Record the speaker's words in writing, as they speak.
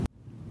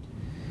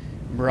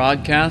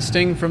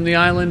Broadcasting from the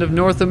island of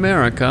North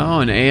America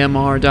on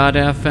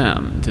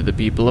AMR.FM to the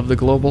people of the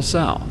Global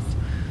South.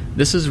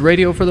 This is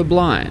Radio for the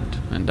Blind,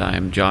 and I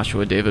am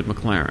Joshua David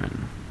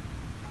McLaren.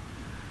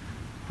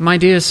 My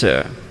dear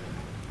sir,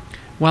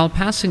 while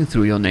passing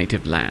through your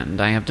native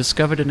land, I have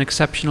discovered an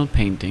exceptional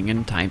painting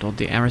entitled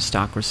The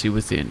Aristocracy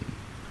Within.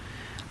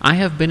 I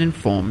have been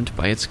informed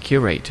by its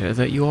curator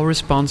that you are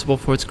responsible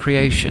for its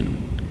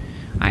creation.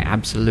 I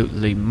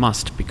absolutely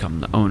must become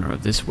the owner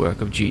of this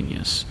work of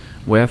genius,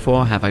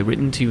 wherefore have I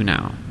written to you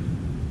now.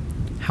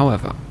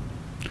 However,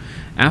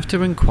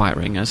 after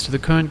inquiring as to the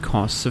current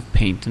costs of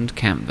paint and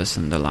canvas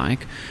and the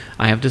like,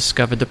 I have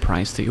discovered the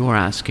price that you are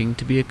asking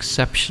to be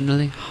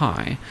exceptionally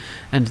high,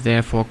 and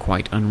therefore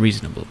quite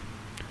unreasonable.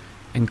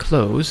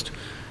 Enclosed,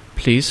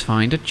 please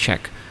find a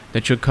check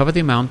that should cover the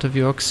amount of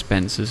your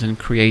expenses in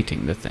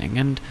creating the thing,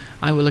 and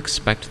I will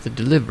expect the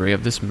delivery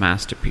of this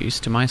masterpiece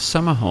to my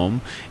summer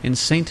home in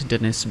St.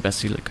 Denis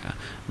Basilica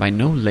by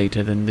no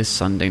later than this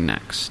Sunday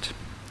next.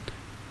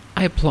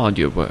 I applaud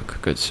your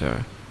work, good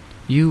sir.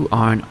 You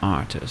are an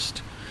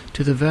artist,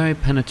 to the very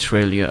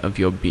penetralia of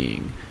your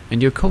being,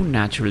 and your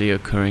co-naturally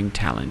occurring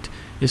talent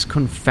is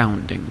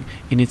confounding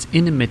in its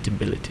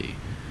inimitability.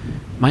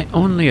 My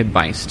only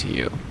advice to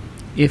you,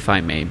 if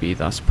I may be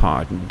thus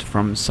pardoned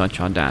from such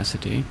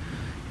audacity,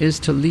 is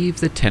to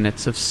leave the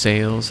tenets of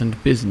sales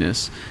and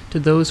business to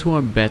those who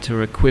are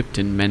better equipped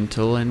in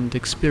mental and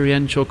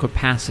experiential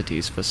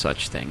capacities for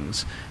such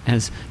things,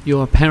 as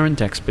your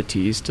apparent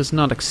expertise does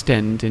not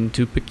extend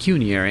into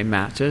pecuniary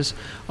matters,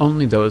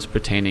 only those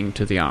pertaining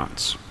to the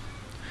arts.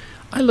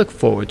 I look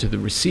forward to the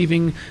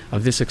receiving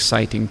of this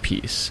exciting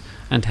piece,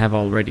 and have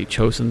already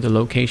chosen the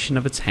location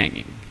of its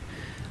hanging.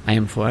 I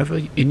am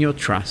forever in your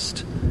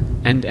trust,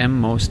 and am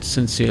most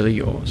sincerely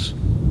yours,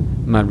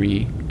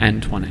 Marie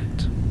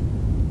Antoinette.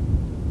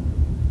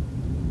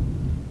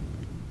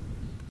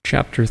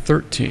 Chapter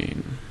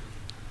 13.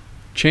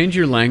 Change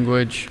your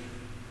language,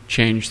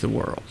 change the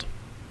world.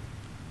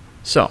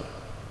 So,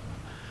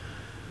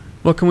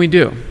 what can we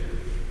do?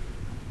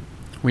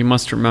 We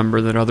must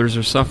remember that others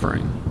are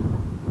suffering.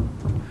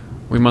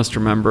 We must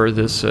remember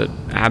this at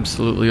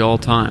absolutely all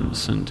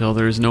times until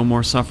there is no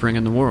more suffering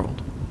in the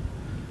world.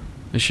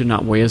 This should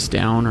not weigh us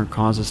down or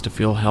cause us to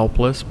feel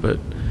helpless, but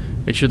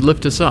it should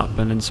lift us up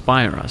and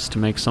inspire us to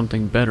make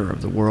something better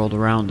of the world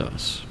around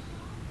us.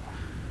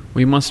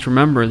 We must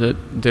remember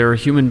that there are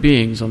human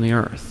beings on the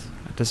earth,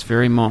 at this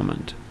very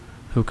moment,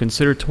 who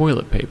consider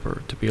toilet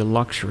paper to be a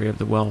luxury of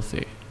the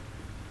wealthy.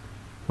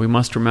 We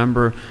must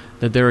remember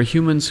that there are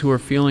humans who are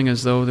feeling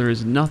as though there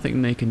is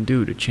nothing they can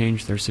do to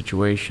change their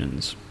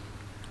situations,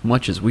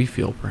 much as we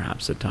feel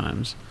perhaps at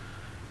times.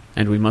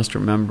 And we must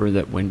remember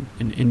that when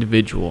an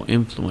individual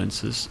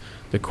influences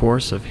the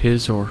course of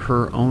his or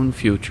her own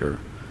future,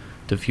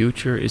 the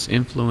future is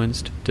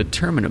influenced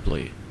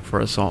determinably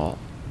for us all.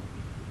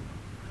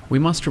 We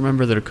must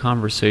remember that a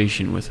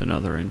conversation with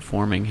another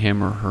informing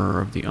him or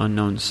her of the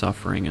unknown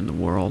suffering in the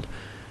world,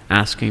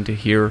 asking to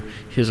hear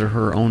his or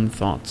her own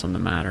thoughts on the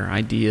matter,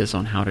 ideas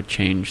on how to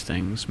change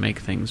things, make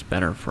things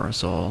better for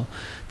us all,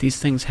 these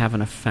things have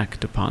an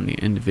effect upon the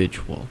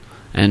individual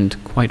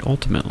and, quite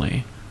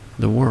ultimately,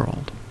 the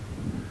world.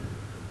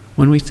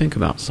 When we think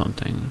about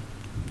something,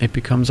 it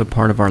becomes a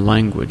part of our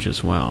language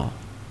as well.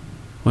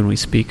 When we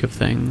speak of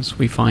things,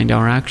 we find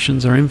our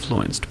actions are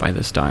influenced by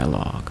this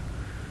dialogue.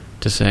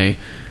 To say,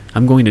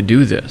 I'm going to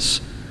do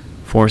this,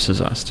 forces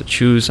us to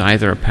choose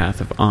either a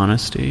path of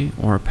honesty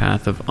or a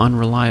path of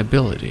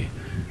unreliability,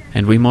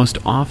 and we most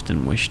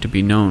often wish to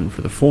be known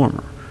for the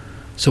former,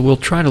 so we'll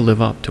try to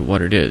live up to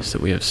what it is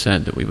that we have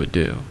said that we would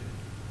do.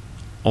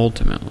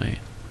 Ultimately,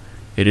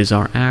 it is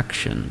our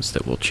actions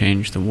that will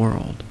change the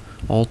world,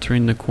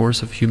 altering the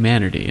course of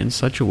humanity in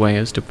such a way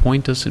as to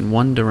point us in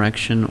one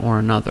direction or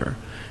another,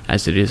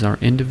 as it is our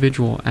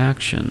individual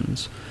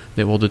actions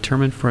that will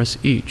determine for us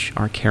each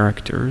our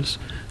characters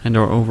and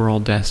our overall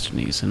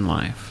destinies in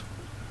life.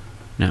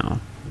 Now,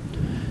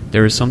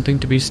 there is something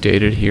to be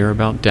stated here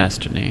about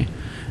destiny,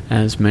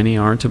 as many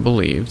are to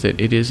believe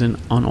that it is an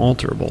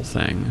unalterable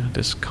thing,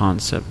 this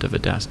concept of a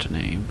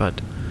destiny,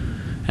 but,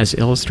 as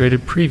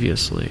illustrated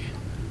previously,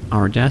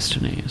 our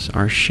destinies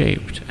are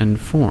shaped and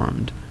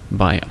formed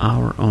by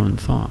our own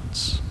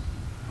thoughts.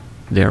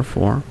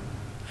 Therefore,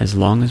 as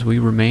long as we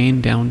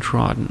remain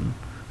downtrodden,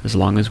 as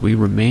long as we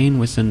remain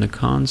within the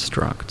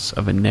constructs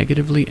of a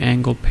negatively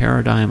angled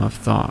paradigm of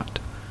thought,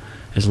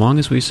 as long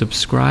as we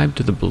subscribe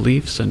to the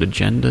beliefs and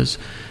agendas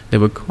that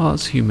would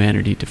cause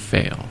humanity to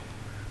fail,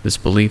 this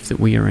belief that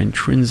we are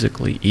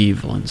intrinsically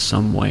evil in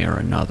some way or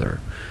another,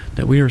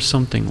 that we are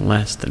something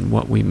less than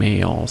what we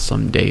may all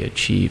someday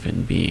achieve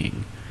in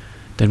being,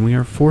 then we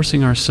are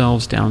forcing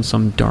ourselves down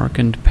some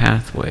darkened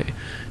pathway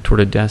toward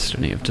a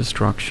destiny of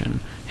destruction,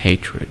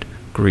 hatred,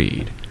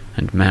 greed,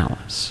 and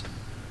malice.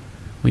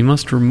 We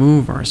must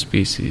remove our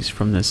species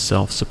from this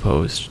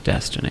self-supposed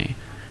destiny,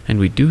 and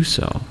we do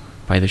so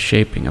by the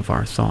shaping of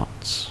our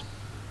thoughts.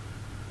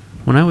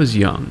 When I was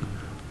young,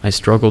 I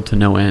struggled to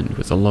no end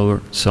with a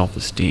lower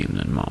self-esteem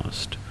than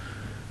most.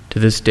 To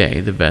this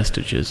day, the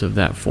vestiges of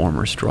that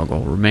former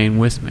struggle remain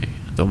with me,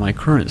 though my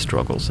current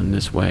struggles in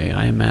this way,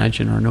 I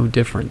imagine, are no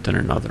different than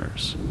in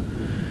others.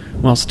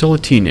 While still a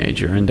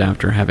teenager, and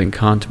after having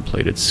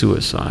contemplated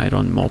suicide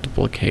on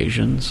multiple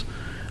occasions,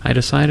 I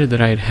decided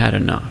that I had had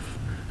enough,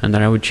 and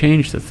that I would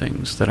change the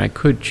things that I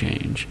could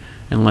change,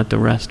 and let the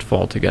rest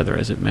fall together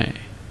as it may.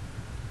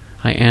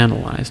 I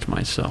analyzed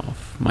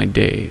myself, my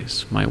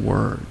days, my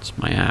words,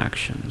 my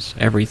actions.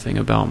 Everything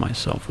about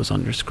myself was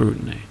under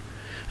scrutiny,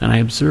 and I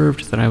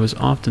observed that I was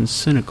often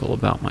cynical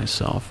about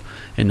myself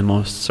in the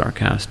most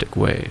sarcastic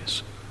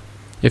ways.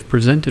 If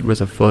presented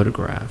with a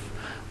photograph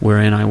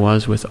wherein I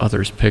was with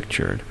others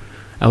pictured,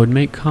 I would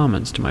make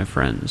comments to my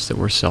friends that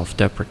were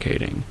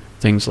self-deprecating,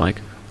 things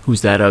like,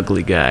 "Who's that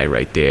ugly guy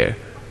right there?"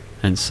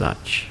 and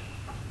such.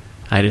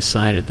 I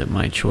decided that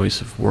my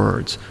choice of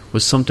words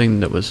was something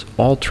that was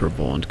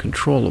alterable and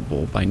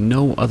controllable by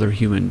no other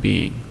human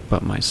being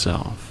but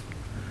myself.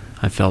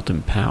 I felt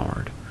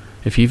empowered,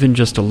 if even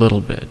just a little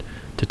bit,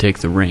 to take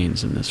the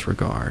reins in this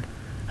regard,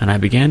 and I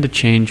began to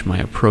change my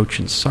approach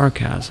in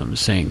sarcasm,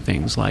 saying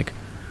things like,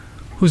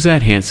 "Who's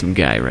that handsome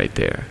guy right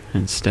there?"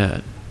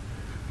 instead.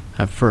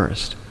 At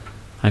first,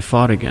 I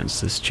fought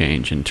against this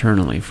change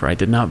internally, for I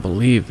did not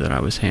believe that I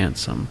was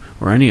handsome,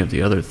 or any of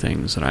the other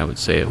things that I would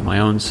say of my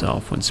own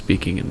self when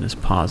speaking in this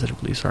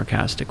positively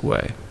sarcastic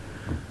way.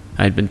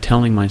 I had been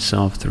telling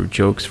myself through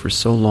jokes for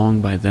so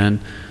long by then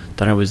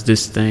that I was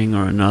this thing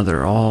or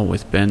another, all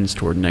with bends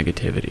toward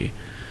negativity,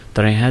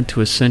 that I had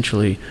to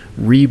essentially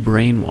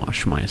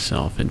re-brainwash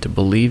myself into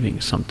believing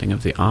something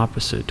of the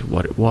opposite to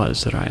what it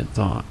was that I had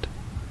thought.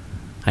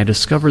 I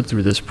discovered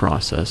through this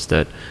process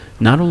that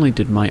not only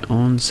did my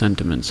own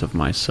sentiments of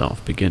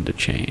myself begin to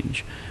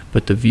change,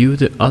 but the view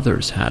that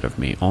others had of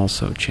me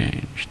also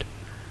changed.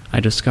 I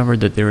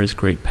discovered that there is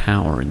great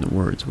power in the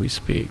words we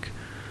speak,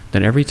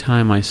 that every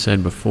time I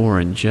said before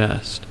in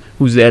jest,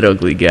 "Who's that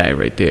ugly guy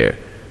right there?"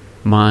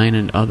 mine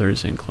and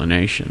others'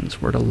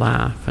 inclinations were to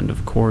laugh and,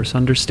 of course,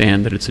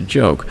 understand that it's a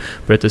joke,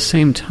 but at the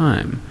same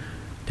time,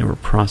 there were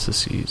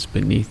processes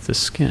beneath the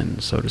skin,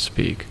 so to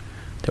speak,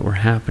 that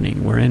were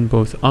happening wherein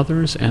both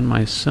others and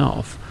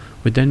myself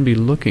would then be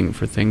looking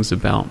for things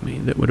about me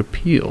that would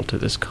appeal to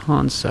this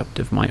concept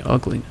of my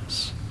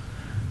ugliness.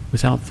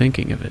 Without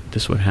thinking of it,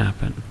 this would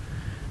happen,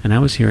 and I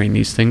was hearing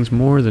these things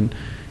more than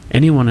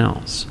anyone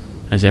else,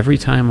 as every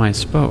time I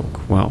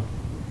spoke, well,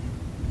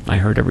 I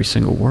heard every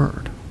single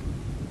word.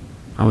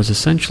 I was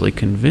essentially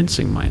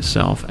convincing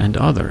myself and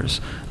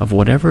others of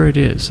whatever it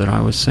is that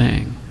I was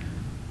saying.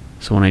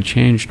 So when I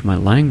changed my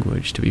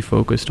language to be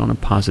focused on a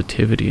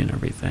positivity in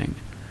everything,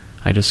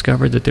 I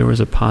discovered that there was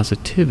a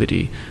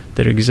positivity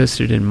that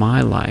existed in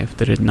my life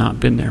that had not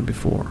been there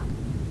before.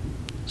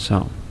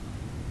 So,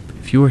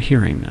 if you are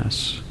hearing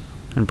this,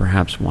 and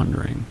perhaps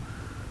wondering,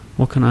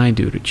 what can I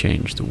do to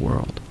change the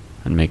world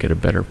and make it a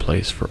better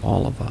place for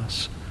all of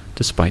us,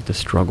 despite the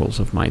struggles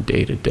of my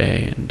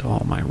day-to-day and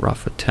all my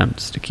rough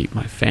attempts to keep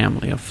my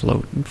family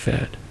afloat and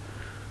fed?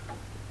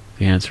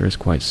 The answer is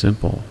quite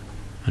simple,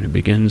 and it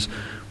begins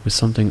with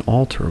something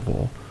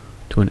alterable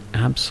to an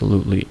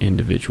absolutely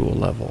individual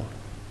level.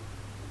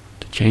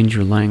 To change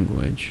your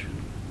language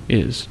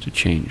is to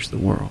change the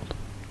world.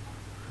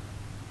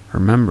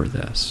 Remember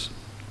this,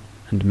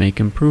 and make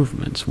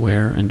improvements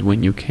where and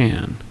when you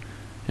can,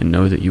 and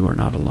know that you are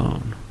not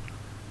alone.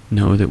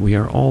 Know that we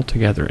are all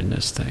together in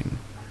this thing,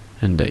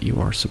 and that you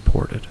are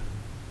supported.